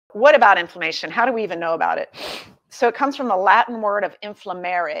what about inflammation? How do we even know about it? So it comes from the Latin word of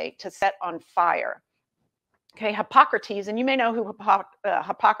inflammare, to set on fire. Okay, Hippocrates, and you may know who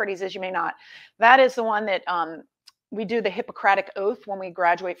Hippocrates is, you may not. That is the one that we do the Hippocratic Oath when we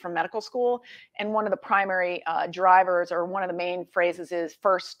graduate from medical school. And one of the primary drivers, or one of the main phrases, is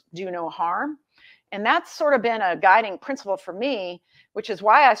first, do no harm. And that's sort of been a guiding principle for me, which is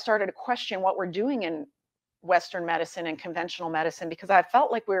why I started to question what we're doing in Western medicine and conventional medicine, because I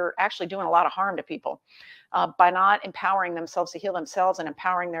felt like we were actually doing a lot of harm to people by not empowering themselves to heal themselves and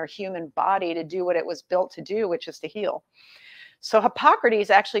empowering their human body to do what it was built to do, which is to heal. So Hippocrates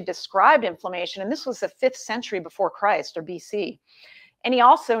actually described inflammation, and this was the 5th century before Christ, or BC. And he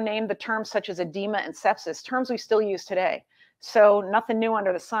also named the terms such as edema and sepsis, terms we still use today. So nothing new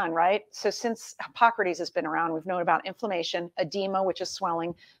under the sun, right? So since Hippocrates has been around, we've known about inflammation, edema, which is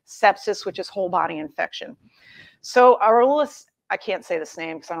swelling, sepsis, which is whole body infection. So Aulus, I can't say this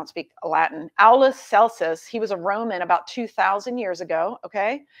name because I don't speak Latin, Aulus Celsus, he was a Roman about 2,000 years ago,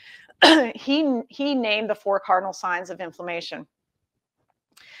 okay? he named the 4 cardinal signs of inflammation.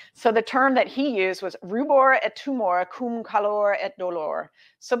 So the term that he used was rubor et tumor cum calor et dolor.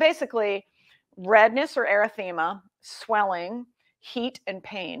 So basically, redness or erythema, swelling, heat, and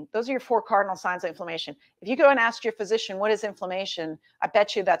pain. Those are your 4 cardinal signs of inflammation. If you go and ask your physician, what is inflammation? I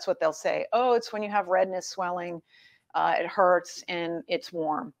bet you that's what they'll say. Oh, it's when you have redness, swelling, it hurts, and it's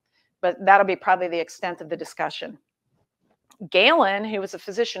warm. But that'll be probably the extent of the discussion. Galen, who was a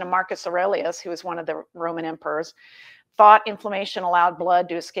physician of Marcus Aurelius, who was one of the Roman emperors, thought inflammation allowed blood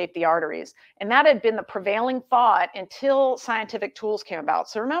to escape the arteries. And that had been the prevailing thought until scientific tools came about.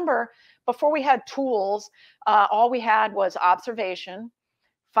 So remember, before we had tools, all we had was observation,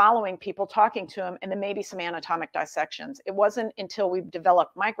 following people, talking to them, and then maybe some anatomic dissections. It wasn't until we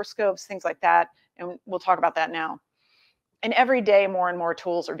developed microscopes, things like that, and we'll talk about that now. And every day, more and more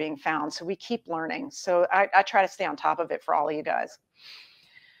tools are being found, so we keep learning. So I try to stay on top of it for all of you guys.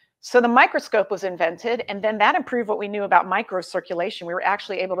 So the microscope was invented, and then that improved what we knew about microcirculation. We were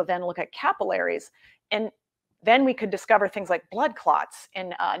actually able to then look at capillaries, and then we could discover things like blood clots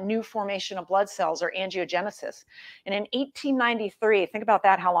and new formation of blood cells, or angiogenesis. And in 1893, think about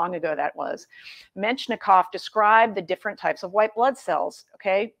that, how long ago that was, Menshnikov described the different types of white blood cells,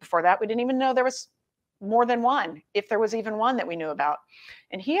 okay? Before that, we didn't even know there was more than one, if there was even one that we knew about.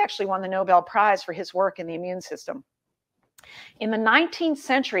 And he actually won the Nobel Prize for his work in the immune system. In the 19th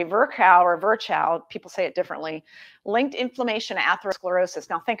century, Virchow, people say it differently, linked inflammation to atherosclerosis.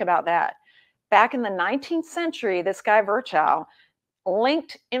 Now think about that. Back in the 19th century, this guy Virchow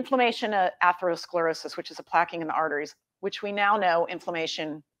linked inflammation to atherosclerosis, which is a plaquing in the arteries, which we now know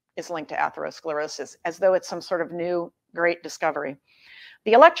inflammation is linked to atherosclerosis, as though it's some sort of new great discovery.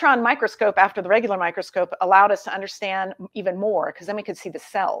 The electron microscope, after the regular microscope, allowed us to understand even more, because then we could see the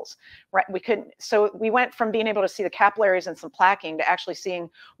cells, right? So we went from being able to see the capillaries and some plaquing to actually seeing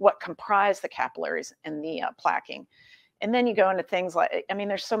what comprised the capillaries and the plaquing. And then you go into things like, I mean,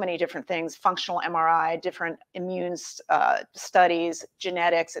 there's so many different things, functional MRI, different immune studies,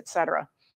 genetics, et cetera.